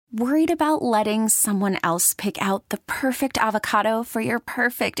Worried about letting someone else pick out the perfect avocado for your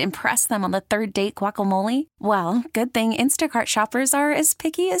perfect impress them on the third date guacamole? Well, good thing Instacart shoppers are as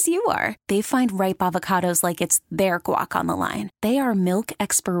picky as you are. They find ripe avocados like it's their guac on the line. They are milk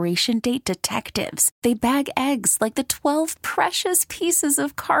expiration date detectives. They bag eggs like the 12 precious pieces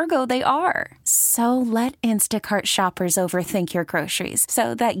of cargo they are. So let Instacart shoppers overthink your groceries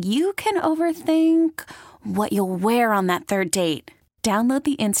so that you can overthink what you'll wear on that third date. Download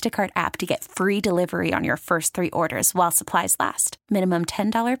the Instacart app to get free delivery on your first 3 orders while supplies last. Minimum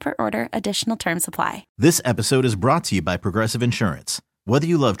 $10 per order. Additional terms apply. This episode is brought to you by Progressive Insurance. Whether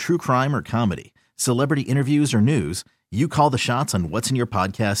you love true crime or comedy, celebrity interviews or news, you call the shots on what's in your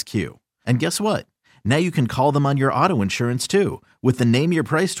podcast queue. And guess what? Now you can call them on your auto insurance too with the Name Your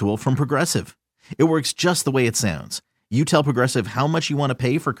Price tool from Progressive. It works just the way it sounds. You tell Progressive how much you want to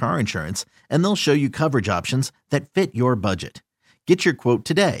pay for car insurance, and they'll show you coverage options that fit your budget. Get your quote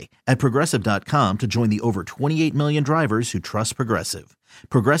today at Progressive.com to join the over 28 million drivers who trust Progressive.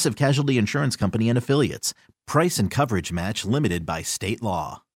 Progressive Casualty Insurance Company and Affiliates. Price and coverage match limited by state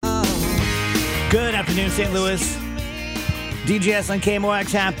law. Good afternoon, St. Louis. DGS on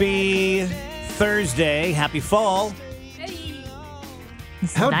KMOX. Happy Thursday. Happy fall.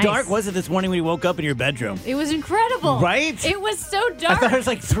 How nice. dark was it this morning when you woke up in your bedroom? It was incredible. Right? It was so I dark. thought it was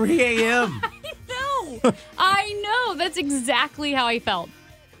like 3 a.m. I know. That's exactly how I felt.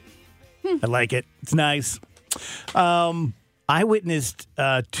 I like it. It's nice. I witnessed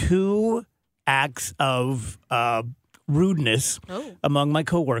 2 acts of rudeness among my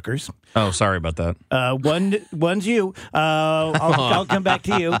coworkers. Oh, sorry about that. One's you. I'll come back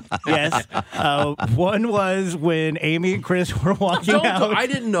to you. Yes. One was when Amy and Chris were walking out. I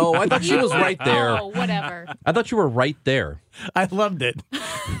didn't know. I thought she was right there. Oh, whatever. I thought you were right there. I loved it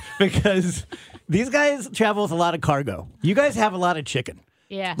because these guys travel with a lot of cargo. You guys have a lot of chicken.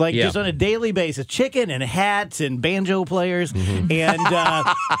 Yeah. Like just on a daily basis, chicken and hats and banjo players.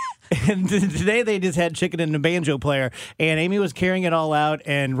 And today they just had chicken and a banjo player. And Amy was carrying it all out,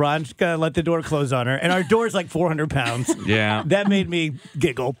 and Ron's going to let the door close on her. And our door's like 400 pounds. Yeah. That made me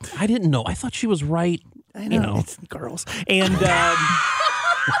giggle. I didn't know. I thought she was right. I know. It's girls. And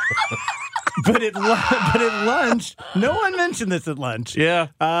but at lunch, no one mentioned this at lunch. Yeah.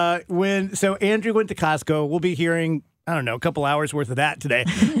 So Andrew went to Costco. We'll be hearing, I don't know, a couple hours worth of that today.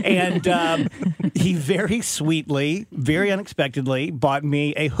 And he very sweetly, very unexpectedly bought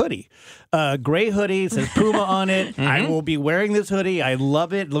me a hoodie. A gray hoodie, says Puma on it. I will be wearing this hoodie. I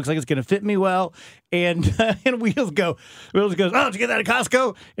love it. It looks like it's going to fit me well. And Wheels goes, oh, did you get that at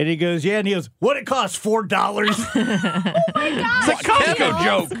Costco? And he goes, yeah. And he goes, what'd it cost? $4? Oh, my God. It's a Costco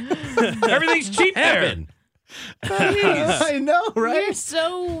joke. Everything's cheap there. I know, right? You're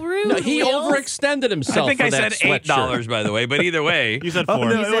so rude. No, he Wheels. overextended himself. I think for I that said $8, by the way, but either way. You said 4. Oh,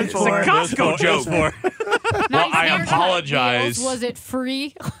 no, it was It's a 4. Costco joke. Well, I Nice apologize. Wheels. Was it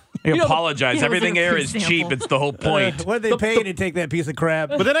free? I apologize. Yeah, Everything was it a here free is sample? cheap. It's the whole point. What did they pay to take that piece of crap?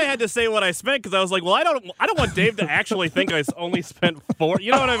 But then I had to say what I spent because I was like, well, I don't want Dave to actually think I only spent 4.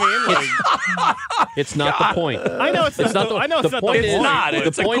 You know what I mean? Like, It's not the point. I know it's not. the- I know the it's not. point the is- It's not. The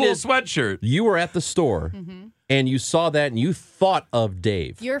It's a point cool is- sweatshirt. You were at the store, and you saw that, and you thought of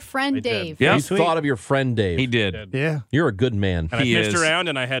Dave. Your friend Dave. Yeah. You Sweet. thought of your friend Dave. He did. Yeah. You're a good man. And I He fished is. around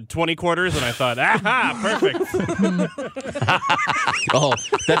and I had 20 quarters and I thought, aha, perfect. Oh,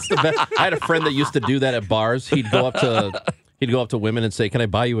 that's the best. I had a friend that used to do that at bars. He'd go up to women and say, "Can I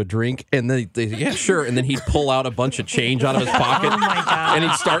buy you a drink?" And they yeah, sure. And then he'd pull out a bunch of change out of his pocket. Oh, my God. And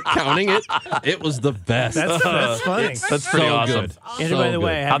he'd start counting it. It was the best. That's funny. That's pretty so awesome. good. Andrew, So by the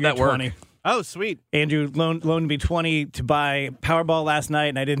way, I good. have How'd your that work? 20. Oh, sweet. Andrew loaned me 20 to buy Powerball last night,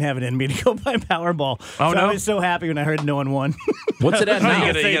 and I didn't have it in me to go buy Powerball. Oh, so no? I was so happy when I heard no one won. What's it at You now?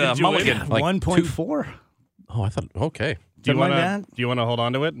 get a, Did you win? mulligan. Like 1.4. Oh, I thought okay. Do you Something like want that? to hold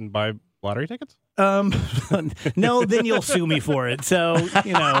on to it and buy lottery tickets? No, then you'll sue me for it. So,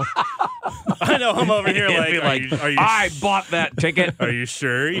 you know. I know. I'm over here like, are you I bought that ticket. Are you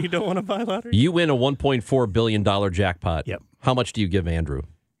sure you don't want to buy lottery? You win a $1.4 billion jackpot. Yep. How much do you give Andrew?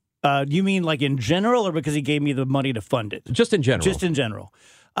 You mean like in general or because he gave me the money to fund it? Just in general. Just in general.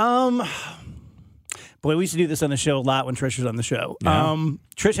 Boy, we used to do this on the show a lot when Trish was on the show.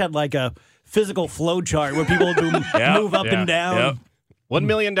 Trish had like a physical flow chart where people do move up and down. Yep. $1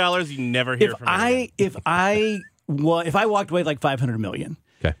 million you never hear from me. If I walked away with like $500 million,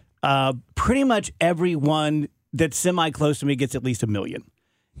 Okay. pretty much everyone that's semi close to me gets at least $1 million,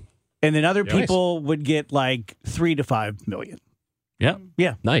 and then other people would get like $3 to $5 million. Yeah.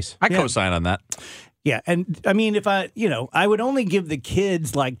 Yeah, Nice. I co-sign on that. yeah, and I mean, if I would only give the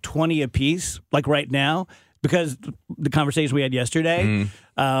kids like 20 apiece, like right now, because the conversation we had yesterday.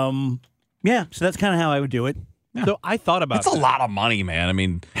 Yeah, so that's kind of how I would do it. So I thought about That's a lot of money, man. I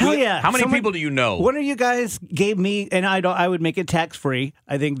mean, Hell yeah. How many Someone- people do you know? One of you guys gave me, and I would make it tax free.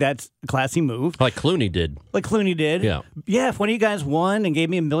 I think that's a classy move, Like Clooney did. like Clooney did. Yeah. yeah. If one of you guys won and gave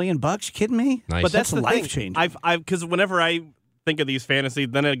me $1 million, you kidding me? Nice. But that's the life thing. changing. Because whenever I think of these fantasies,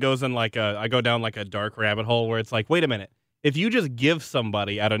 then it goes in I go down like a dark rabbit hole where it's like, wait a minute, if you just give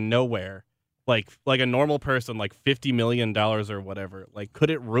somebody out of nowhere, like a normal person, like $50 million or whatever, like could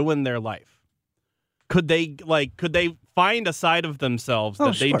it ruin their life? Could they find a side of themselves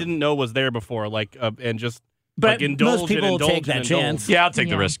that they sure. didn't know was there before, and just But indulge most people and will indulge take that and indulge? chance. Yeah, I'll take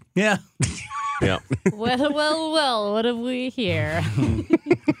the Yeah. risk. Yeah. Yeah. Well, what have we here?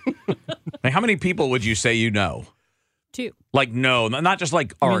 Like, how many people would you say you know? 2. Like, no, not just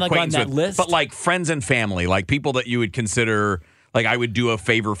like our mean, like, on acquaintance that with, list? but like friends and family, like people that you would consider, like I would do a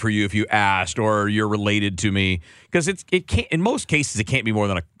favor for you if you asked, or you're related to me. Because it can't, in most cases, it can't be more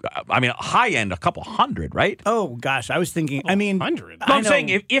than a high end, a couple hundred, right? Oh gosh, I was thinking. I mean, 100. No, I I'm know-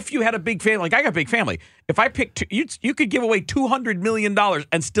 saying if you had a big family, like I got a big family, if I picked, you could give away $200 million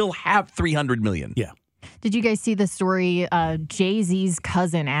and still have $300 million. Yeah. Did you guys see the story? Jay-Z's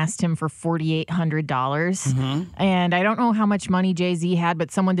cousin asked him for $4,800. And I don't know how much money Jay-Z had,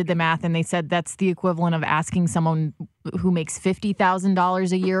 but someone did the math and they said that's the equivalent of asking someone who makes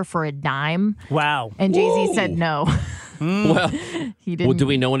 $50,000 a year for a dime. Wow. And Jay-Z said no. Well, He didn't. well, do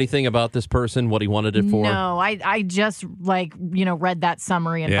we know anything about this person? What he wanted it for? No, I just read that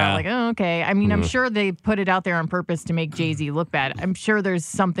summary and Yeah. thought like, oh, okay. I mean, I'm sure they put it out there on purpose to make Jay-Z look bad. I'm sure there's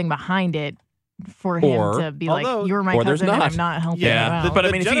something behind it for him Or- to be although- like, you're my or there's cousin and not. I'm not helping Yeah, you out. but I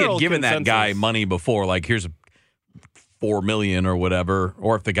The mean, if he had general given that guy consensus- money before, like here's $4 million or whatever,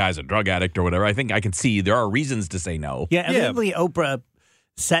 or if the guy's a drug addict or whatever, I think I can see there are reasons to say no. Yeah, Yeah. evidently Oprah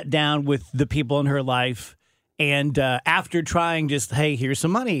sat down with the people in her life, and after trying just, hey, here's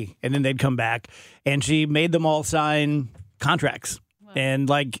some money, and then they'd come back, and she made them all sign contracts. And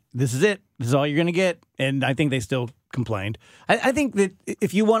like, this is it. This is all you're going to get. And I think they still complained. I think that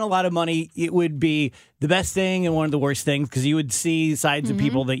if you won a lot of money, it would be the best thing and one of the worst things because you would see sides of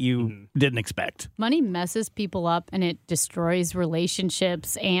people that you didn't expect. Money messes people up and it destroys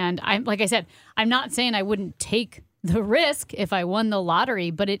relationships. And like I said, I'm not saying I wouldn't take the risk if I won the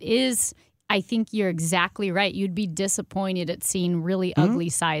lottery, but it is, I think you're exactly right. You'd be disappointed at seeing really ugly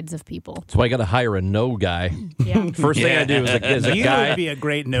sides of people. So I got to hire a no guy. Yeah. First thing I do is a You guy. would be a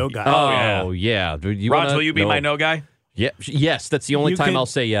great no guy. Oh yeah. Dude, Raj, wanna- will you be my no guy? Yeah. Yes. That's the only You time could- I'll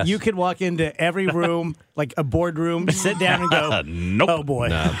say yes. You could walk into every room, like a boardroom, sit down and go, Nope. oh boy.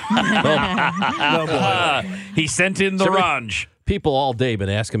 No. Oh boy. He sent in the So we- Raj. People all day been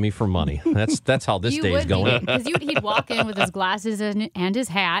asking me for money. That's how this You day is would going. because he'd walk in with his glasses and his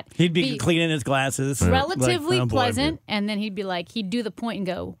hat. He'd be cleaning his glasses. relatively Like, oh, boy. pleasant, and then he'd be like, he'd do the point and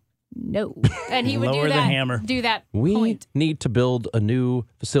go, no, and he would Lower do the that. hammer. Do that We point. need to build a new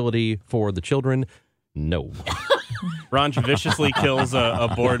facility for the children. No. Ron viciously kills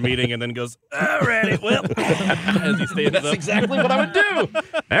a board meeting and then goes, all right, well, as he stands up. exactly what I would do.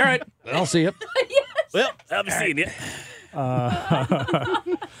 All right. I'll see you. Well, I'll be seeing you.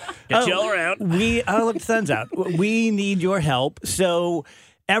 Get you all around. Look, the sun's out. We need your help. So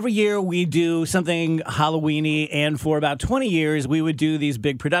every year we do something Halloweeny, and for about 20 years we would do these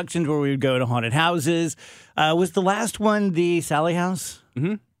big productions where we would go to haunted houses. Was the last one the Sally House?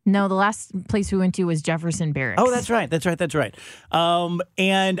 No, the last place we went to was Jefferson Barracks. Oh, that's right.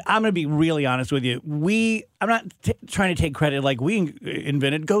 And I'm going to be really honest with you. I'm not trying to take credit like we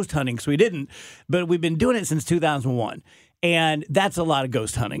invented ghost hunting, because we didn't. But we've been doing it since 2001. And that's a lot of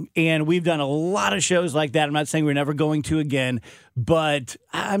ghost hunting. And we've done a lot of shows like that. I'm not saying we're never going to again, but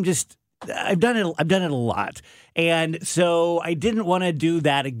I've done it a lot. And so I didn't want to do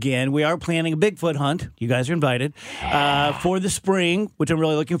that again. We are planning a Bigfoot hunt. You guys are invited for the spring, which I'm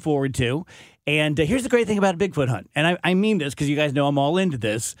really looking forward to. And here's the great thing about a Bigfoot hunt. And I mean this because you guys know I'm all into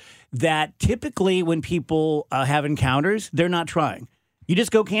this, that typically when people have encounters, they're not trying. You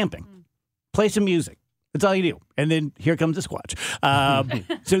just go camping, play some music. That's all you do. And then here comes the Squatch.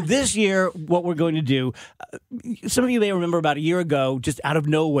 So this year, what we're going to do, some of you may remember about a year ago, just out of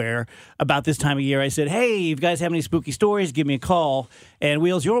nowhere, about this time of year, I said, hey, if you guys have any spooky stories, give me a call. And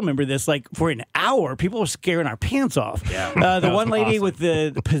Wheels, you'll remember this, like for an hour, people were scaring our pants off. Yeah, the one lady with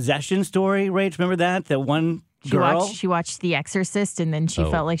the possession story, Rach, remember that? The one girl? She watched The Exorcist, and then she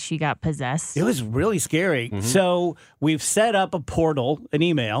felt like she got possessed. It was really scary. So we've set up a portal, an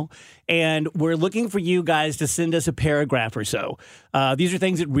email, and we're looking for you guys to send us a paragraph or so. These are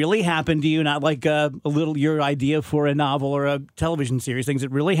things that really happened to you, not like your idea for a novel or a television series, things that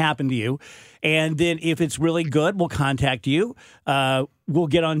really happened to you. And then if it's really good, we'll contact you. We'll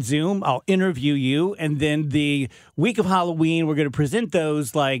get on Zoom. I'll interview you. And then the week of Halloween, we're going to present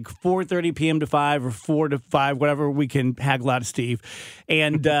those like 4:30 p.m. to 5 or 4 to 5, whatever we can haggle out of Steve.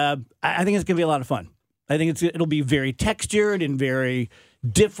 And I think it's going to be a lot of fun. I think it'll be very textured and very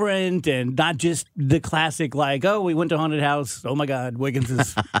different and not just the classic like, oh, we went to haunted house. Oh, my God, Wiggins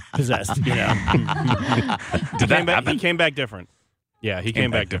is possessed. You know? He came back different. Yeah, he came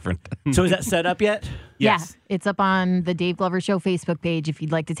back different. So is that set up yet? Yes. Yeah, it's up on the Dave Glover Show Facebook page if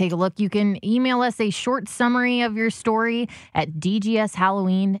you'd like to take a look. You can email us a short summary of your story at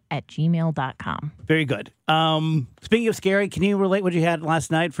dgshalloween@gmail.com. Very good. Speaking of scary, can you relate what you had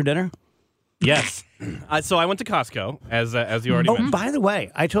last night for dinner? Yes. So I went to Costco, as you already mentioned. By the way,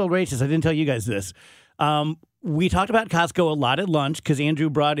 I told Rach this. I didn't tell you guys this. We talked about Costco a lot at lunch because Andrew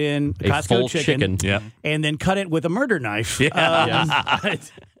brought in A Costco full chicken. Yeah. and then cut it with a murder knife.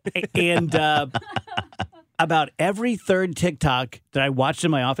 And about every third TikTok that I watched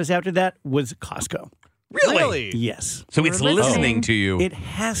in my office after that was Costco. Really? Yes. So it's listening to you. It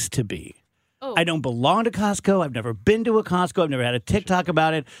has to be. Oh. I don't belong to Costco. I've never been to a Costco. I've never had a TikTok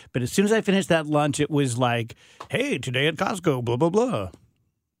about it. But as soon as I finished that lunch, it was like, hey, today at Costco, blah, blah, blah.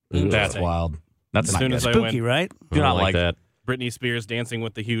 That's wild. That's As not soon good. as I Spooky, went, right? I don't not like like that. Britney Spears dancing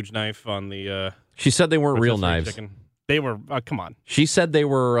with the huge knife on the She said they weren't real rotisserie knives. chicken. They were, come on. She said they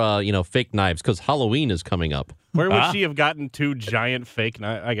were, fake knives because Halloween is coming up. Where would she have gotten two giant fake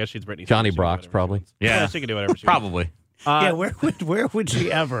knives? I guess she's Britney Spears. Johnny She can do Brock's, whatever she probably. wants. Yeah. She can do whatever she Probably. Yeah, where would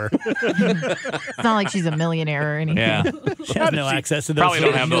she ever? It's not like she's a millionaire or anything. Yeah. She has no access to those. Probably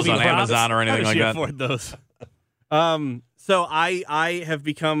don't have those movie on props. Amazon or How anything does like she that. afford those? So I have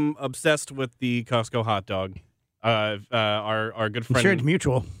become obsessed with the Costco hot dog. Our good I'm friend, sure it's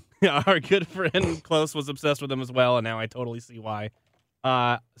mutual. our good friend Close was obsessed with them as well, and now I totally see why.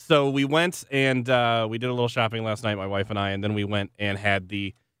 So we went and we did a little shopping last night, my wife and I, and then we went and had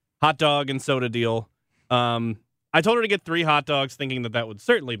the hot dog and soda deal. I told her to get 3 hot dogs, thinking that would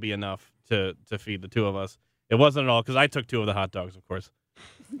certainly be enough to feed the two of us. It wasn't at all, because I took 2 of the hot dogs, of course.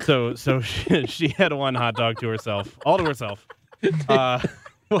 So she had 1 hot dog to herself, all to herself. While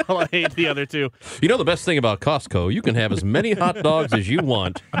I ate the other 2. You know the best thing about Costco? You can have as many hot dogs as you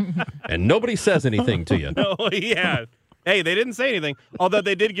want, and nobody says anything to you. Oh, yeah. Hey, they didn't say anything. Although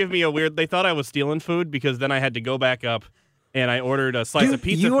they did give me they thought I was stealing food, because then I had to go back up and I ordered a slice of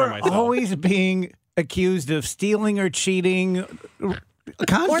pizza you for are myself. always being accused of stealing or cheating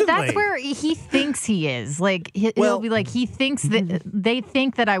constantly. Or that's where he thinks he is. Like, he'll Well- be like, he thinks that they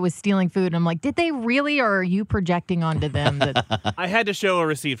think that I was stealing food. And I'm like, did they really? Or are you projecting onto them that? I had to show a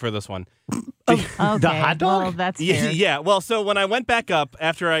receipt for this one. Okay, The hot dog? Well, that's fair. Yeah. Well, so when I went back up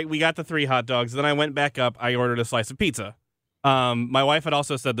after we got the 3 hot dogs, then I went back up. I ordered a slice of pizza. My wife had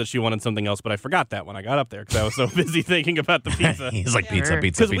also said that she wanted something else, but I forgot that when I got up there because I was so busy thinking about the pizza. He's like pizza, Sure.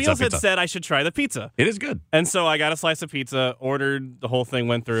 pizza, Because pizza, Wheels had pizza. said I should try the pizza. It is good. And so I got a slice of pizza, ordered the whole thing,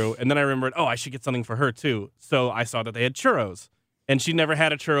 went through, and then I remembered, I should get something for her too. So I saw that they had churros. And she never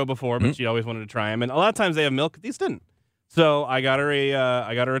had a churro before, but she always wanted to try them. And a lot of times they have milk. These didn't. So I got her a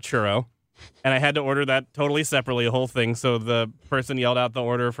churro, and I had to order that totally separately, a whole thing. So the person yelled out the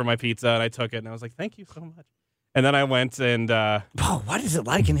order for my pizza, and I took it, and I was like, thank you so much. And then I went and What is it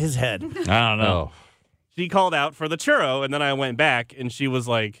like in his head? I don't know. she called out for the churro, and then I went back, and she was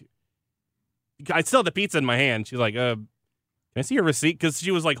like, I still had the pizza in my hand. She's like, can I see your receipt? Because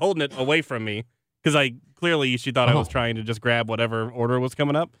she was like holding it away from me. Because she thought I was trying to just grab whatever order was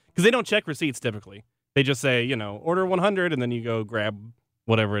coming up. Because they don't check receipts typically. They just say, order 100, and then you go grab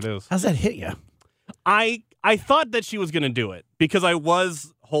whatever it is. How's that hit you? I thought that she was going to do it because I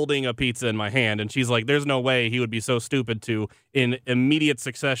was holding a pizza in my hand, and she's like, there's no way he would be so stupid to, in immediate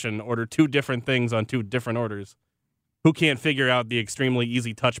succession, order 2 different things on 2 different orders. Who can't figure out the extremely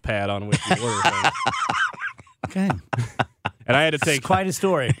easy touchpad on which you order things? Okay. And I had to It's take quite a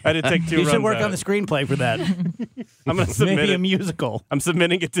story. I had to take 2 You runs should work at on the it. screenplay for that. I'm going to submit Maybe a it. musical. I'm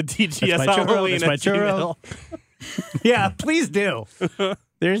submitting it to DGS That's my churro, Halloween that's my at churro. Gmail. Yeah, please do.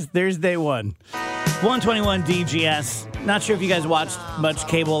 There's day one. 121 DGS. Not sure if you guys watched much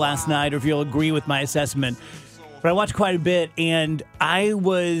cable last night or if you'll agree with my assessment, but I watched quite a bit, and I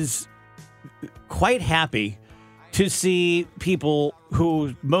was quite happy to see people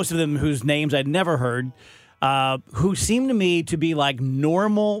most of them whose names I'd never heard, who seemed to me to be like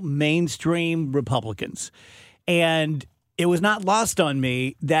normal mainstream Republicans. And it was not lost on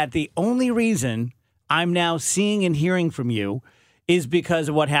me that the only reason I'm now seeing and hearing from you is because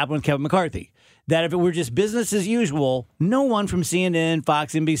of what happened with Kevin McCarthy. That if it were just business as usual, no one from CNN,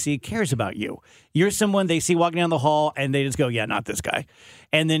 Fox, NBC cares about you. You're someone they see walking down the hall and they just go, yeah, not this guy.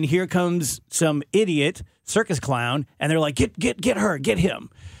 And then here comes some idiot circus clown and they're like, get her, get him.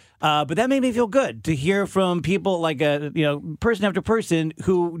 But that made me feel good to hear from people like person after person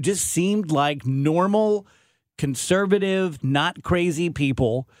who just seemed like normal, conservative, not crazy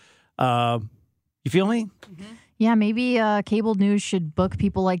people. You feel me? Mm-hmm. Yeah, maybe cable news should book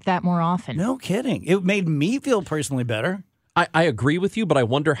people like that more often. No kidding. It made me feel personally better. I agree with you, but I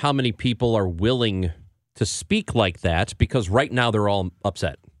wonder how many people are willing to speak like that, because right now they're all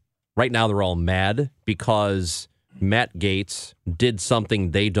upset. Right now they're all mad because Matt Gaetz did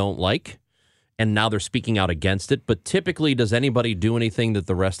something they don't like, and now they're speaking out against it. But typically, does anybody do anything that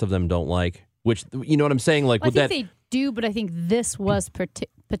the rest of them don't like? Which, you know what I'm saying? Like, I think they do, but I think this was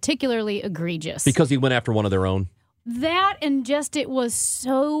particularly egregious. Because he went after one of their own? That, and just it was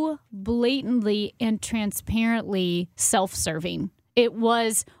so blatantly and transparently self-serving. It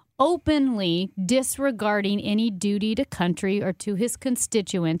was openly disregarding any duty to country or to his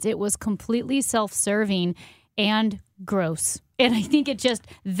constituents. It was completely self-serving and gross. And I think it just,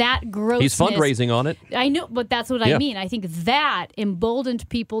 that grossness. He's fundraising on it. I know, but that's what I mean. I think that emboldened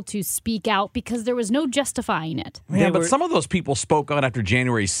people to speak out because there was no justifying it. Yeah, but some of those people spoke out after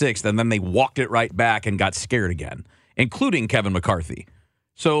January 6th, and then they walked it right back and got scared again, including Kevin McCarthy.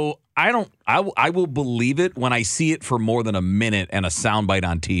 So I will believe it when I see it for more than a minute and a soundbite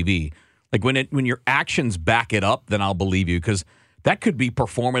on TV. Like when your actions back it up, then I'll believe you, because that could be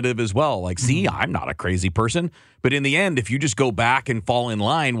performative as well. Like, see, I'm not a crazy person. But in the end, if you just go back and fall in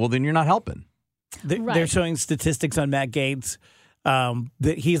line, well, then you're not helping. They're showing statistics on Matt Gaetz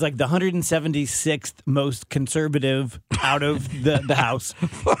that he's like the 176th most conservative out of the House.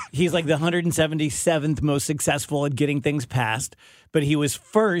 He's like the 177th most successful at getting things passed. But he was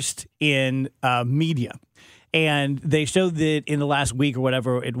first in media. And they showed that in the last week or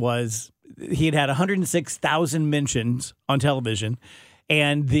whatever it was, he had 106,000 mentions on television,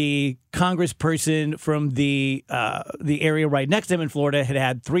 and the congressperson from the area right next to him in Florida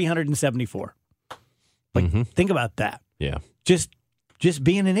had 374. Think about that. Yeah, just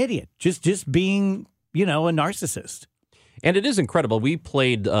being an idiot, just being a narcissist. And it is incredible. We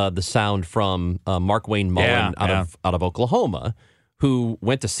played the sound from Mark Wayne Mullen out of Oklahoma, who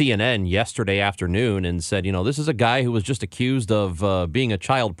went to CNN yesterday afternoon and said, this is a guy who was just accused of being a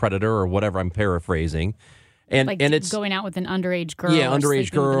child predator or whatever. I'm paraphrasing. And it's going out with an underage girl. Yeah,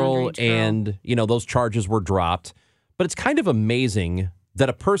 underage girl. And, those charges were dropped. But it's kind of amazing that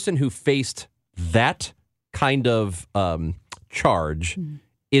a person who faced that kind of charge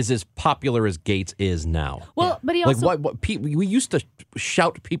is as popular as Gaetz is now. Well, but he also... we used to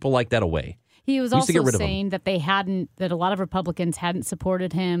shout people like that away. He was also saying that that a lot of Republicans hadn't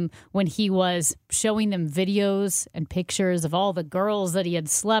supported him when he was showing them videos and pictures of all the girls that he had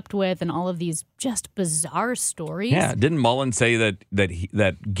slept with and all of these just bizarre stories. Yeah, didn't Mullen say that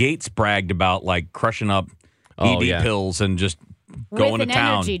Gaetz bragged about like crushing up ED pills and just going to town? With an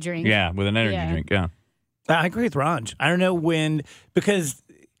energy drink. Yeah, with an energy drink, yeah. I agree with Ranj. I don't know because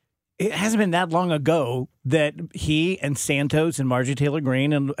it hasn't been that long ago that he and Santos and Marjorie Taylor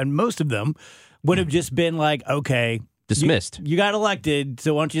Greene and most of them would have just been like, okay, dismissed. You got elected,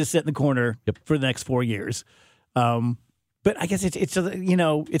 so why don't you just sit in the corner for the next 4 years? But I guess it's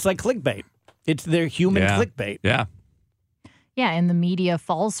like clickbait. It's their human clickbait. Yeah. Yeah, and the media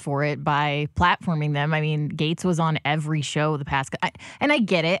falls for it by platforming them. I mean, Gaetz was on every show the past... and I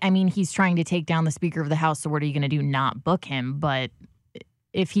get it. I mean, he's trying to take down the Speaker of the House, so what are you going to do? Not book him, but...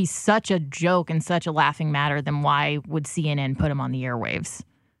 If he's such a joke and such a laughing matter, then why would CNN put him on the airwaves?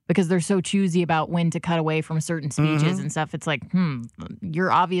 Because they're so choosy about when to cut away from certain speeches and stuff. It's like,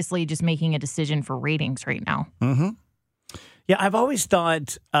 you're obviously just making a decision for ratings right now. Mm-hmm. Yeah, I've always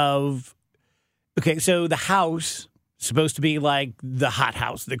thought of, so the House is supposed to be like the hot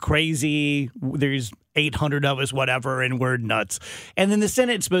house, the crazy, there's 800 of us, whatever, and we're nuts. And then the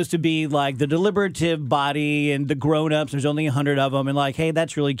Senate's supposed to be like the deliberative body and the grown-ups. There's only 100 of them. And like, hey,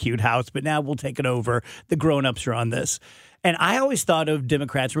 that's really cute, House, but now we'll take it over. The grown-ups are on this. And I always thought of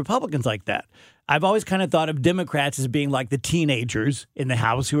Democrats and Republicans like that. I've always kind of thought of Democrats as being like the teenagers in the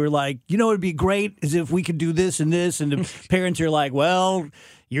House who are like, it'd be great is if we could do this. And the parents are like, well,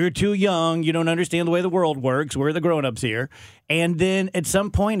 you're too young. You don't understand the way the world works. We're the grown-ups here. And then at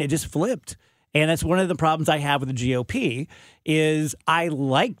some point, it just flipped. And that's one of the problems I have with the GOP is I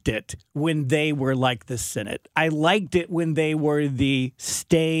liked it when they were like the Senate. I liked it when they were the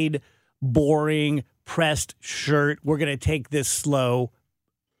staid, boring, pressed shirt. We're going to take this slow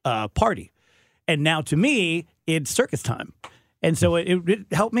party. And now to me, it's circus time. And so it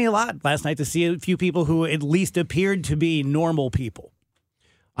helped me a lot last night to see a few people who at least appeared to be normal people.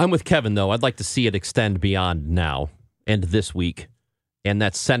 I'm with Kevin, though. I'd like to see it extend beyond now and this week, and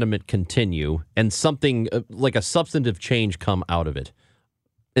that sentiment continue, and something like a substantive change come out of it,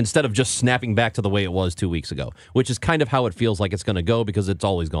 instead of just snapping back to the way it was 2 weeks ago, which is kind of how it feels like it's going to go because it's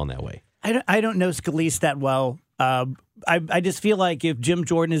always gone that way. I don't know Scalise that well. I just feel like if Jim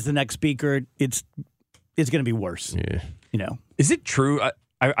Jordan is the next speaker, it's going to be worse. Yeah. You know, Is it true?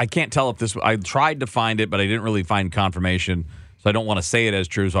 I can't tell if this. I tried to find it, but I didn't really find confirmation, so I don't want to say it as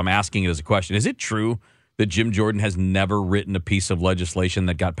true. So I'm asking it as a question. Is it true that Jim Jordan has never written a piece of legislation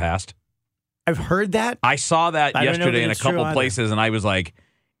that got passed? I've heard that. I saw that I don't know yesterday that in a it's true couple either. places, and I was like,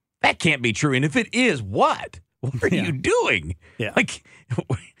 "That can't be true." And if it is, what? What are Yeah. you doing? Yeah. Like,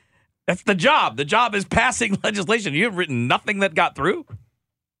 that's the job. The job is passing legislation. You have written nothing that got through.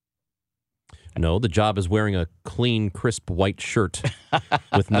 No, the job is wearing a clean, crisp white shirt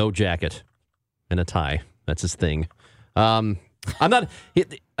with no jacket and a tie. That's his thing. I'm not.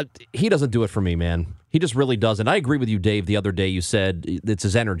 He doesn't do it for me, man. He just really doesn't. I agree with you, Dave. The other day you said it's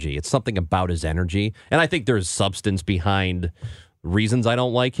his energy. It's something about his energy, and I think there's substance behind reasons I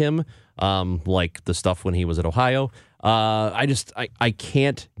don't like him, like the stuff when he was at Ohio. I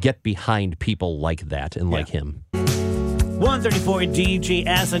can't get behind people like that and like him. 134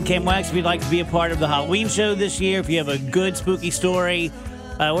 DGS and Cam Wax. If you'd like to be a part of the Halloween show this year, if you have a good spooky story,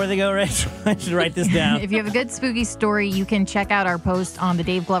 where do they go, Rach? I should write this down. If you have a good spooky story, you can check out our post on the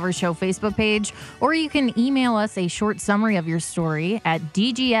Dave Glover Show Facebook page, or you can email us a short summary of your story at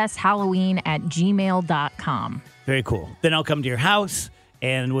dgshalloween@gmail.com. Very cool. Then I'll come to your house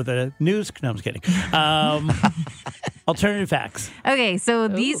and with a news. No, I'm just kidding. Alternative facts. Okay, so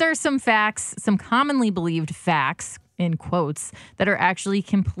these are some facts, some commonly believed facts, in quotes, that are actually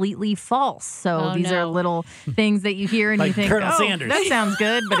completely false. So these are little things that you hear and Like you think, Colonel Sanders. that sounds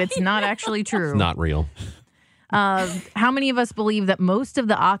good, but it's not actually true. It's not real. How many of us believe that most of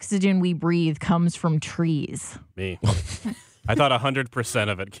the oxygen we breathe comes from trees? Me. I thought 100%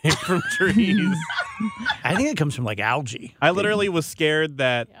 of it came from trees. I think it comes from like algae. I literally was scared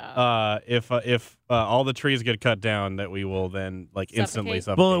that if all the trees get cut down, that we will then instantly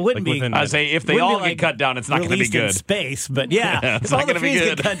suffocate. Well, it wouldn't like, be- within I say if they Wouldn't all be, get like, cut down, it's not going to be Released in good. space, but yeah, It's if not all the gonna be trees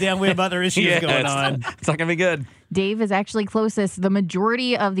good. get cut down, we have other issues going on. It's not going to be good. Dave is actually closest. The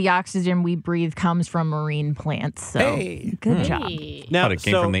majority of the oxygen we breathe comes from marine plants. So Hey. good job. now, Thought it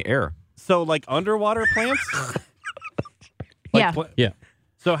came from the air. So like underwater plants? Yeah. Yeah.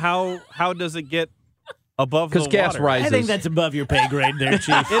 So how does it get above the Because gas water? rises. I think that's above your pay grade there,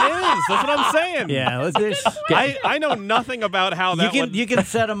 Chief. It is. That's what I'm saying. Yeah, let's just. I know nothing about how that would... You can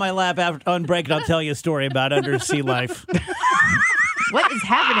sit on my lap after, on break, and I'll tell you a story about undersea life. What is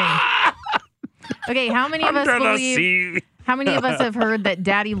happening? Okay, how many of us believe? How many of us have heard that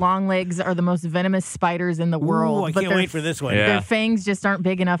daddy longlegs are the most venomous spiders in the world? Ooh, I but can't their- wait for this one. Yeah. Their fangs just aren't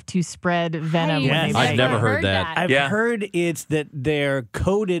big enough to spread venom. Yes. when they I've bite. never heard that. I've Yeah. heard it's that they're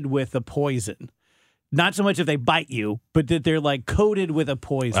coated with a poison. Not so much if they bite you, but that they're like coated with a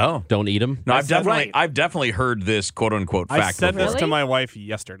poison. Oh. Don't eat them. No, Right. I've definitely heard this quote unquote I fact said before. this to my wife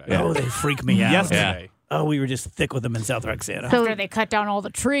yesterday. Oh, they freak me out. Yesterday. Oh, we were just thick with them in South Roxana. So After they cut down all the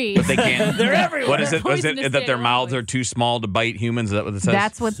trees. But they can't. They're everywhere. What is it? Was Poisonous it that their to mouths are animals. too small to bite humans? Is that what it says?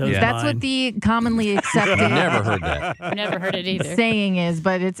 that's what So is that's mine. what the commonly accepted Never heard that. I've never heard it either. saying is,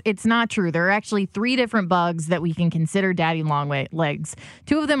 but it's not true. There are actually 3 different bugs that we can consider daddy long legs.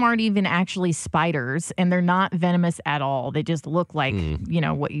 2 of them aren't even actually spiders, and they're not venomous at all. They just look like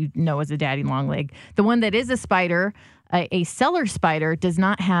what you know as a daddy long leg. The one that is a spider, a cellar spider, does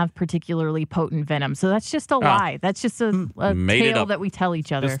not have particularly potent venom. So that's just a lie. That's just a Made it tale up. that we tell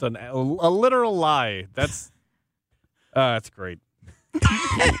each other. Just a literal lie. That's great.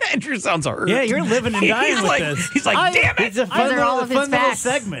 Andrew sounds hurt. Yeah, you're living and dying he's with like, this. He's like, damn it! It's a fun, These are all of his fun little facts.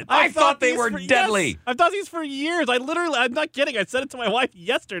 segment. I thought they these were for- deadly. Yes, I've thought these for years. I'm not kidding. I said it to my wife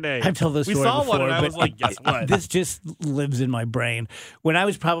yesterday. I've told this We story saw before, one, and I but was like, guess what? This just lives in my brain. When I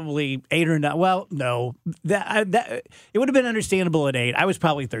was probably 8 or 9, well, no, that it would have been understandable at 8. I was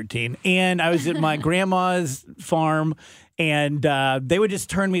probably 13, and I was at my grandma's farm, and they would just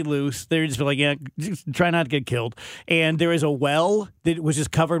turn me loose. They would just be like, yeah, just try not to get killed. And there was a well that was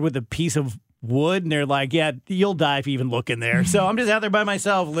just covered with a piece of wood, and they're like, yeah, you'll die if you even look in there. So I'm just out there by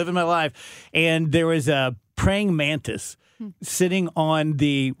myself living my life. And there was a praying mantis sitting on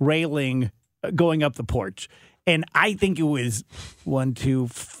the railing going up the porch. And I think it was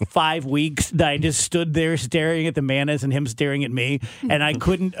 5 weeks that I just stood there staring at the mantis and him staring at me. And I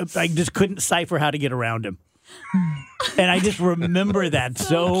just couldn't decipher how to get around him. And I just remember that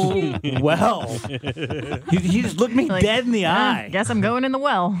so well. He just looked me Like, dead in the eye. Guess I'm going in the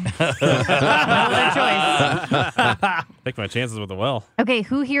well. No other choice. Take my chances with the well. Okay,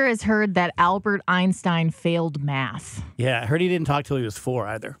 who here has heard that Albert Einstein failed math? Yeah, I heard he didn't talk till he was 4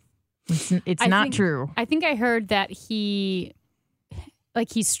 either. It's I not think- true. I think I heard that he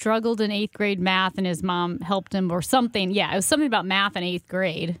struggled in 8th grade math and his mom helped him or something. Yeah, it was something about math in 8th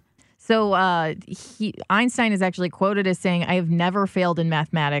grade. So Einstein is actually quoted as saying, "I have never failed in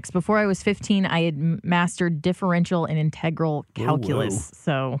mathematics. Before I was 15, I had mastered differential and integral calculus."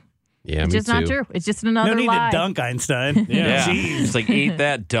 So Yeah, it's me just too. not true. It's just another No need lie. to dunk Einstein. Yeah. Jeez. It's like, eat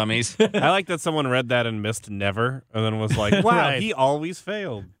that, dummies. I like that someone read that and missed never, and then was like, "Wow, Right. he always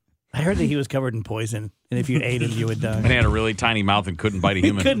failed." I heard that he was covered in poison, and if you ate him, you would die. And he had a really tiny mouth and couldn't bite a He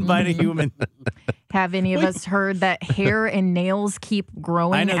human. couldn't bite a human. Have any of us heard that hair and nails keep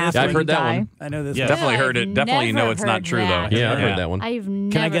growing I know this. after Yeah, I've you heard that die? one. I know this. Yeah. one. Definitely I've heard it. Definitely know never it's not heard true, that. though. Yeah, I've heard that one. I've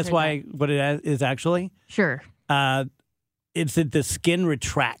never Can I guess heard why? What it is actually? Sure. It's that the skin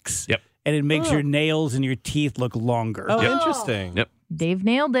retracts. Yep. And it makes your nails and your teeth look longer. Oh, Yep. interesting. Yep. Dave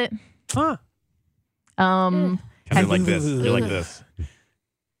nailed it. Huh. You're like this. You're like this.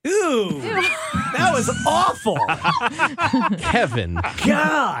 Ew. That was awful. Kevin,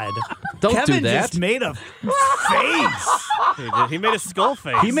 God. don't Kevin do that. just made a face. He made a skull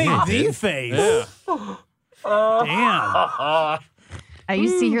face. He made the face. Yeah. Damn. I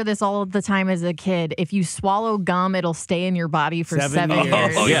used to hear this all the time as a kid. If you swallow gum, it'll stay in your body for 7 7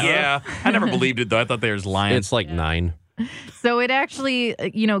 years. Oh, Yeah. yeah. I never believed it, though. I thought they were just lying. It's like 9. So it actually,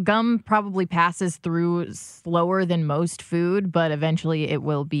 gum probably passes through slower than most food, but eventually it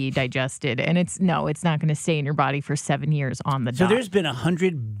will be digested. And it's not going to stay in your body for 7 years on the So dot. there's been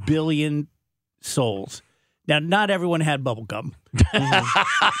 100 billion souls. Now, not everyone had bubble gum.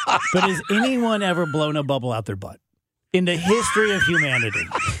 But has anyone ever blown a bubble out their butt in the history of humanity?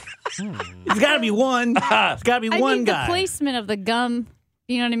 It's got to be one. It's got to be I one think guy. the placement of the gum,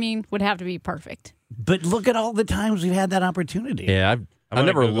 you know what I mean, would have to be perfect. But look at all the times we've had that opportunity. Yeah, I've gonna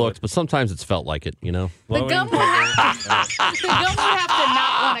never Google looked, it. but sometimes it's felt like it, you know? The Blowing gum, would have, the gum would have to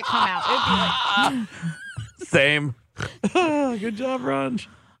not want to come out. It'd be like, Same. Good job, Ron.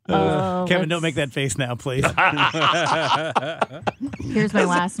 Kevin, don't make that face now, please. Here's my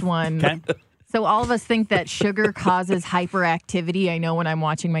last one. Okay. So all of us think that sugar causes hyperactivity. I know when I'm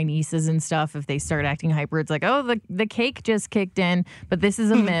watching my nieces and stuff, if they start acting hyper, it's like, oh, the cake just kicked in. But this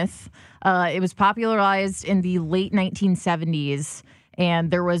is a myth. It was popularized in the late 1970s.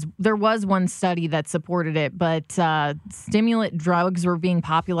 And there was one study that supported it, but stimulant drugs were being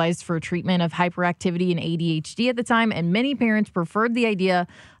popularized for treatment of hyperactivity and ADHD at the time, and many parents preferred the idea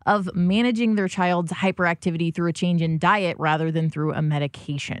of managing their child's hyperactivity through a change in diet rather than through a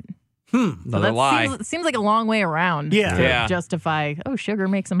medication. Another lie. Seems like a long way around Yeah. to Yeah. justify, sugar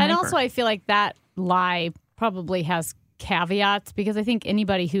makes them and hyper. also, I feel like that lie probably has caveats because I think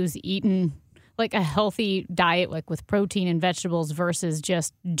anybody who's eaten like a healthy diet, like with protein and vegetables versus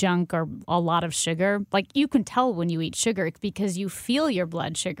just junk or a lot of sugar, like you can tell when you eat sugar because you feel your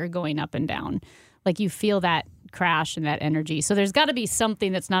blood sugar going up and down. Like you feel that crash and that energy. So there's got to be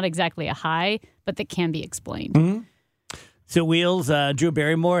something that's not exactly a high, but that can be explained. So Wheels, Drew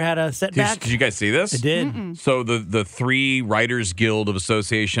Barrymore had a setback. Did you guys see this? I did. So the 3 Writers Guild of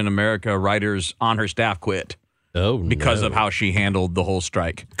Association America writers on her staff quit Oh, because no. of how she handled the whole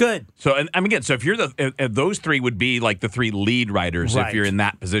strike. Good. So, and again, so if you're those 3 would be like the 3 lead writers Right. if you're in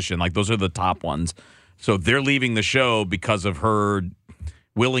that position. Like those are the top ones. So they're leaving the show because of her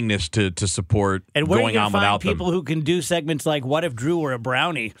willingness to support And where going you on can find without people them. who can do segments like "What if Drew were a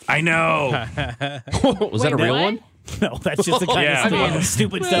brownie?" I know. Was that a real what? one? No, that's just the kind Yeah. of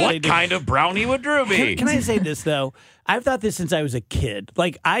stupid stuff they What do. kind of brownie would Drew be? Can I say this, though? I've thought this since I was a kid.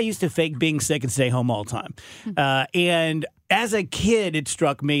 Like, I used to fake being sick and stay home all the time. And as a kid, it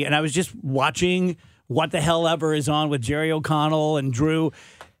struck me, and I was just watching What the Hell Ever is on with Jerry O'Connell and Drew.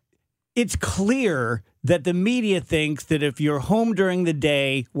 It's clear that the media thinks that if you're home during the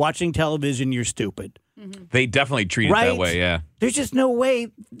day watching television, you're stupid. They definitely treat it Right? that way, yeah. There's just no way.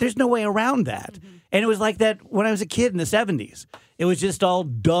 There's no way around that. And it was like that when I was a kid in the 70s. It was just all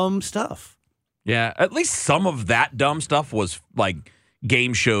dumb stuff. Yeah, at least some of that dumb stuff was like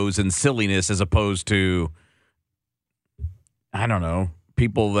game shows and silliness as opposed to, I don't know,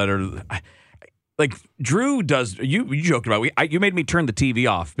 people that are like Drew does. You joked about you made me turn the TV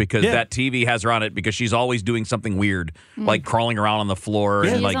off because Yeah. that TV has her on it because she's always doing something weird, like crawling around on the floor.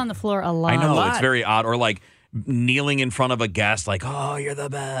 Yeah. and He's like, on the floor a lot. I know lot. it's very odd, or like kneeling in front of a guest, like, "Oh, you're the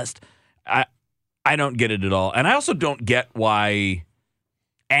best." I don't get it at all, and I also don't get why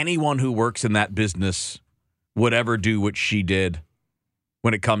anyone who works in that business would ever do what she did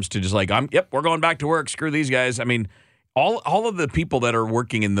when it comes to just like, we're going back to work. Screw these guys. I mean, all of the people that are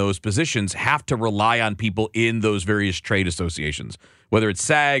working in those positions have to rely on people in those various trade associations, whether it's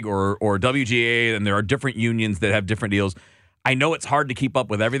SAG or WGA, and there are different unions that have different deals. I know it's hard to keep up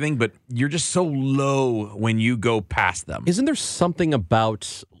with everything, but you're just so low when you go past them. Isn't there something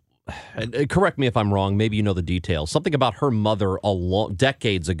about, correct me if I'm wrong, maybe you know the details, something about her mother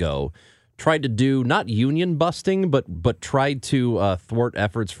decades ago tried to do, not union busting, but tried to thwart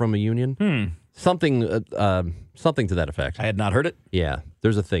efforts from a union? Something to that effect. I had not heard it. Yeah,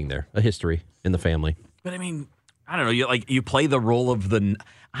 there's a thing there, a history in the family. But I mean, I don't know. You play the role of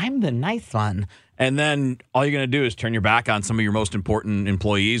I'm the nice one, and then all you're going to do is turn your back on some of your most important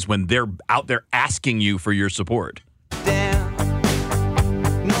employees when they're out there asking you for your support.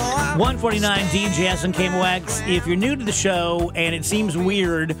 149 DJS and KMOX. If you're new to the show and it seems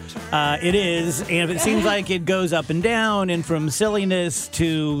weird, it is. And if it seems like it goes up and down and from silliness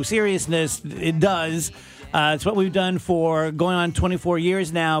to seriousness, it does. It's what we've done for going on 24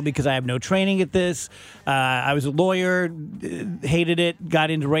 years now because I have no training at this. I was a lawyer, hated it,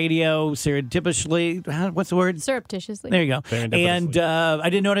 got into radio surreptitiously. What's the word? Surreptitiously. There you go. And I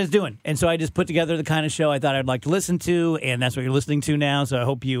didn't know what I was doing. And so I just put together the kind of show I thought I'd like to listen to, and that's what you're listening to now. So I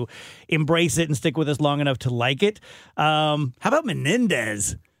hope you embrace it and stick with us long enough to like it. How about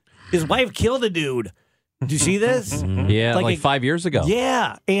Menendez? His wife killed a dude. Did you see this? Yeah, like 5 years ago.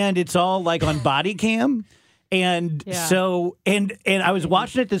 Yeah, and it's all like on body cam. And so, and I was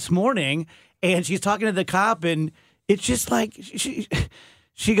watching it this morning, and she's talking to the cop, and it's just like,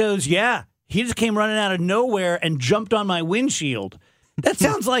 she goes, yeah, he just came running out of nowhere and jumped on my windshield. That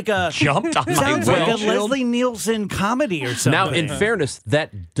sounds like a jumped on my sounds like a windshield? Leslie Nielsen comedy or something. Now, in fairness,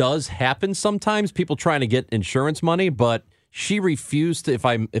 that does happen sometimes. People trying to get insurance money, but she refused to, if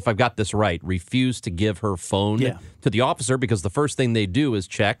I've got this right, refused to give her phone to the officer because the first thing they do is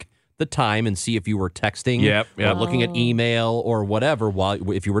check the time and see if you were texting, looking at email or whatever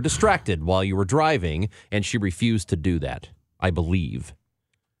if you were distracted while you were driving, and she refused to do that, I believe.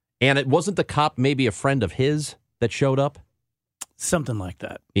 And it wasn't the cop, maybe a friend of his that showed up? Something like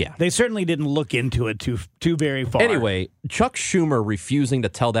that. Yeah. They certainly didn't look into it too very far. Anyway, Chuck Schumer refusing to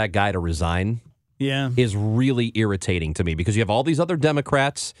tell that guy to resign is really irritating to me because you have all these other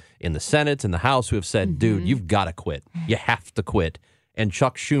Democrats in the Senate and the House who have said, dude, you've got to quit. You have to quit. And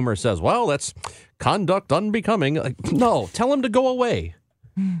Chuck Schumer says, well, that's conduct unbecoming. Like, no, tell him to go away.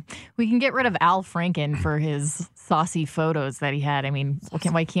 We can get rid of Al Franken for his saucy photos that he had. I mean,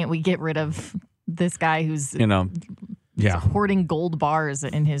 why can't we get rid of this guy who's hoarding gold bars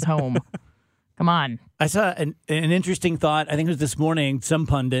in his home? Come on. I saw an interesting thought. I think it was this morning, some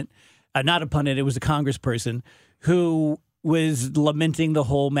pundit, not a pundit, it was a congressperson who was lamenting the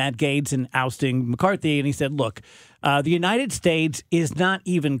whole Matt Gaetz and ousting McCarthy. And he said, look, the United States is not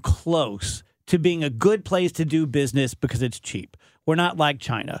even close to being a good place to do business because it's cheap. We're not like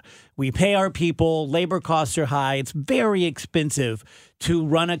China. We pay our people. Labor costs are high. It's very expensive to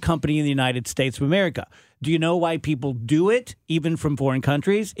run a company in the United States of America. Do you know why people do it, even from foreign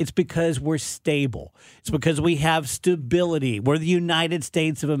countries? It's because we're stable. It's because we have stability. We're the United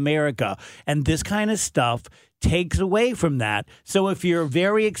States of America. And this kind of stuff takes away from that. So if you're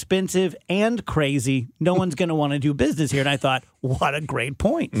very expensive and crazy, no one's going to want to do business here. And I thought, what a great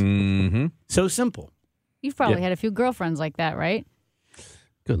point. Mm-hmm. So simple. You've probably had a few girlfriends like that, right?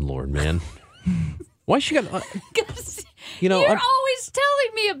 Good Lord, man. Why she got... You're always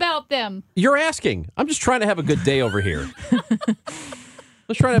telling me about them. You're asking. I'm just trying to have a good day over here.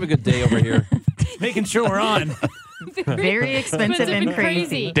 Let's try to have a good day over here. Making sure we're on. Very expensive and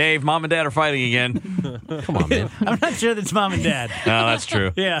crazy. Dave, mom and dad are fighting again. Come on, man. I'm not sure that's mom and dad. No, that's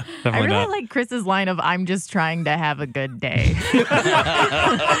true. Yeah. Definitely I really not. like Chris's line of, I'm just trying to have a good day.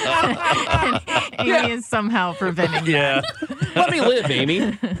 and Amy is somehow preventing that. Let me live, Amy.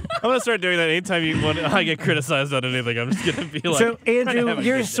 I'm going to start doing that anytime I get criticized on anything. I'm just going to be like, so, trying to have Andrew, a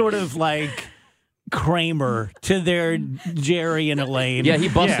you're good sort day. of like Kramer to their Jerry and Elaine. Yeah, he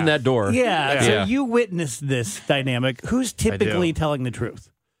busts in that door. Yeah. So Yeah. you witnessed this dynamic. Who's typically telling the truth?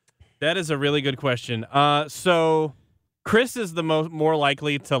 That is a really good question. So Chris is the more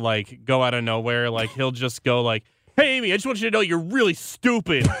likely to like go out of nowhere. Like he'll just go like, "Hey Amy, I just want you to know you're really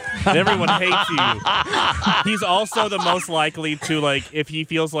stupid, and everyone hates you." He's also the most likely to like if he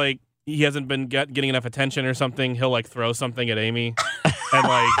feels like he hasn't been getting enough attention or something, he'll like throw something at Amy, and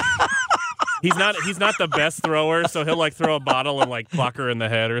like. He's not the best thrower, so he'll like throw a bottle and like clock her in the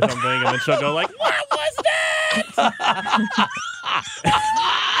head or something, and then she'll go like, "What was that?"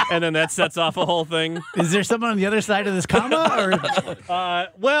 and then that sets off a whole thing. Is there someone on the other side of this comma? Or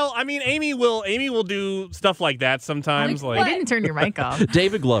Well, I mean, Amy will do stuff like that sometimes. I didn't turn your mic off.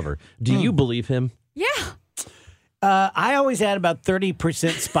 David Glover, do you believe him? Yeah. I always add about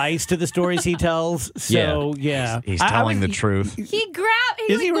 30% spice to the stories he tells. So, yeah. He's telling the truth. He grabbed.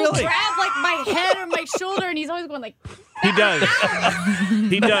 Is he really? Grab like my head or my shoulder, and he's always going like. He does.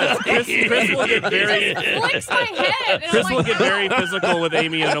 He does. Chris will get very. Flicks my head. Chris will get very physical with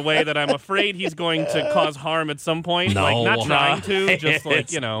Amy in a way that I'm afraid he's going to cause harm at some point. No. Like not trying to, just like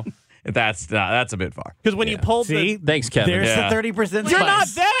That's a bit far. Because when you pulled See? Thanks, Kevin. There's Yeah. the 30% spice. you're not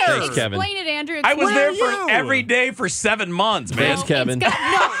there. Thanks, Kevin. Explain it, Andrew. I was Explain there it. for every day for 7 months, man. Thanks, Kevin. No,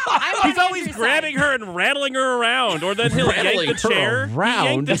 I'm on He's always Andrew's grabbing side. her and rattling her around, or then he'll yank Rattling the chair. her around?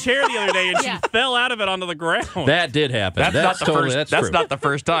 He yanked the chair the other day, and Yeah. she fell out of it onto the ground. That did happen. That's not the totally, first. That's That's true. not the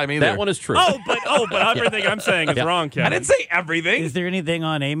first time either. That one is true. but everything I'm saying is wrong, Kevin. I didn't say everything. Is there anything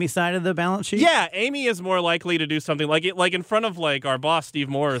on Amy's side of the balance sheet? Yeah, Amy is more likely to do something like it, like in front of like our boss Steve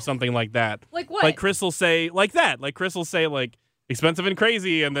Moore or something like that. Like what? Like Chris will say like that. Like Chris will say like expensive and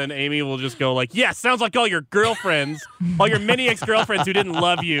crazy, and then Amy will just go like, "Yes, sounds like all your girlfriends, all your many ex-girlfriends who didn't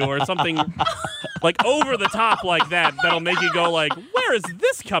love you," or something like over the top like that. That'll make you go like, "Where is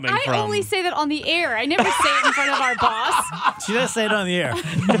this coming I from?" only say that on the air. I never say it in front of our boss. She does say it on the air.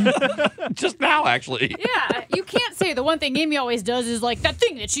 Just now, actually. Yeah, you can't say the one thing Amy always does is like that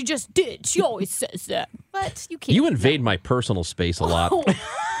thing that she just did. She always says that, but you can't. You invade my personal space a lot. Oh,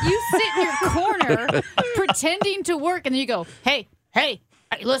 you sit in your corner pretending to work, and then you go, "Hey,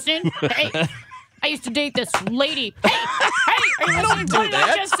 are you listening? Hey, I used to date this lady. Hey, are you listening? What did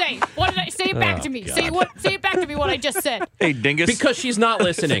I just say? What did I say? It back to me. Say it back to me. What I just said. Hey, dingus. Because she's not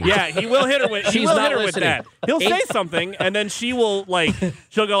listening. Yeah, he will hit her with. She's not listening. That. He'll say something, and then she'll go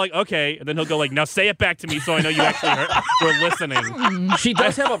like, "Okay," and then he'll go like, "Now say it back to me, so I know you actually were listening." She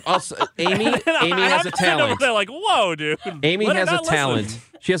does have Amy has a talent. They're like, "Whoa, dude." Amy Let her has a not listen. talent.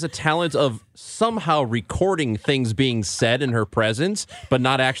 She has a talent of somehow recording things being said in her presence, but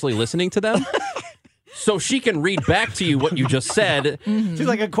not actually listening to them. So she can read back to you what you just said. She's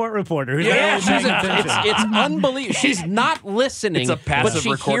like a court reporter. Who's Yeah, not really paying attention. it's unbelievable. She's not listening. It's a passive but she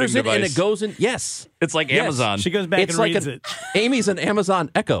recording hears it and device. it goes in. Yes, It's like Yes. Amazon. She goes back it's and like reads it. Amy's an Amazon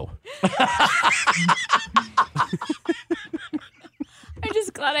Echo. I'm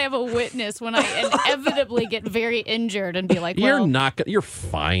just glad I have a witness when I inevitably get very injured and be like, You're well, not. You're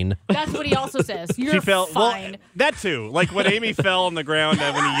fine. that's what he also says. You're She fell. fine. Well, that too. Like when Amy fell on the ground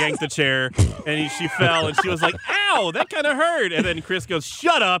and when he yanked the chair, and she fell, and she was like, "Ow, that kind of hurt." And then Chris goes,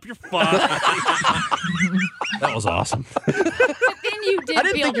 "Shut up, you're fine." That was awesome. But then you did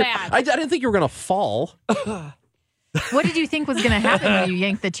feel bad. I didn't think you were gonna fall. What did you think was going to happen when you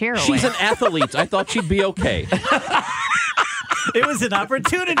yanked the chair away? She's an athlete. I thought she'd be okay. It was an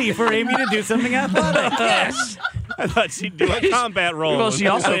opportunity for Amy to do something athletic. Yes. I thought she'd do a combat role. Well, she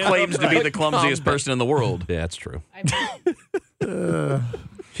also claims to be the clumsiest person in the world. Yeah, that's true. I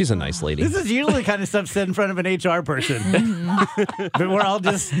She's a nice lady. This is usually the kind of stuff said in front of an HR person. But we're all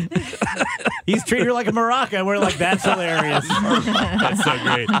just, he's treating her like a maraca. We're like, that's hilarious. That's so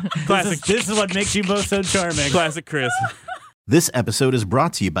great. Classic. This is what makes you both so charming. Classic Chris. This episode is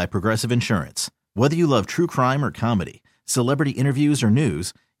brought to you by Progressive Insurance. Whether you love true crime or comedy, celebrity interviews or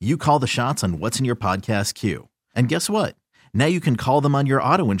news, you call the shots on what's in your podcast queue. And guess what? Now you can call them on your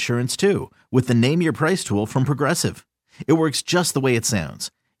auto insurance too with the Name Your Price tool from Progressive. It works just the way it sounds.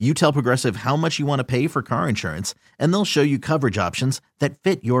 You tell Progressive how much you want to pay for car insurance, and they'll show you coverage options that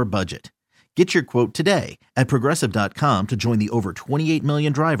fit your budget. Get your quote today at Progressive.com to join the over 28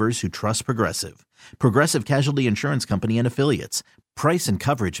 million drivers who trust Progressive. Progressive Casualty Insurance Company and Affiliates. Price and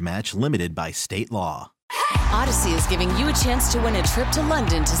coverage match limited by state law. Odyssey is giving you a chance to win a trip to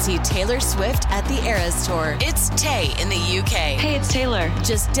London to see Taylor Swift at the Eras Tour. It's Tay in the UK. Hey, it's Taylor.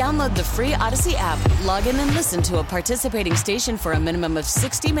 Just download the free Odyssey app, log in and listen to a participating station for a minimum of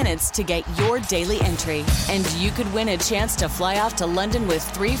 60 minutes to get your daily entry. And you could win a chance to fly off to London with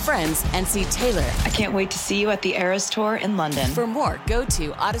 3 friends and see Taylor. I can't wait to see you at the Eras Tour in London. For more, go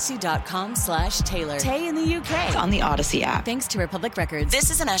to odyssey.com/Taylor. Tay in the UK. On the Odyssey app. Thanks to Republic Records. This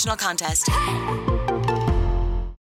is a national contest.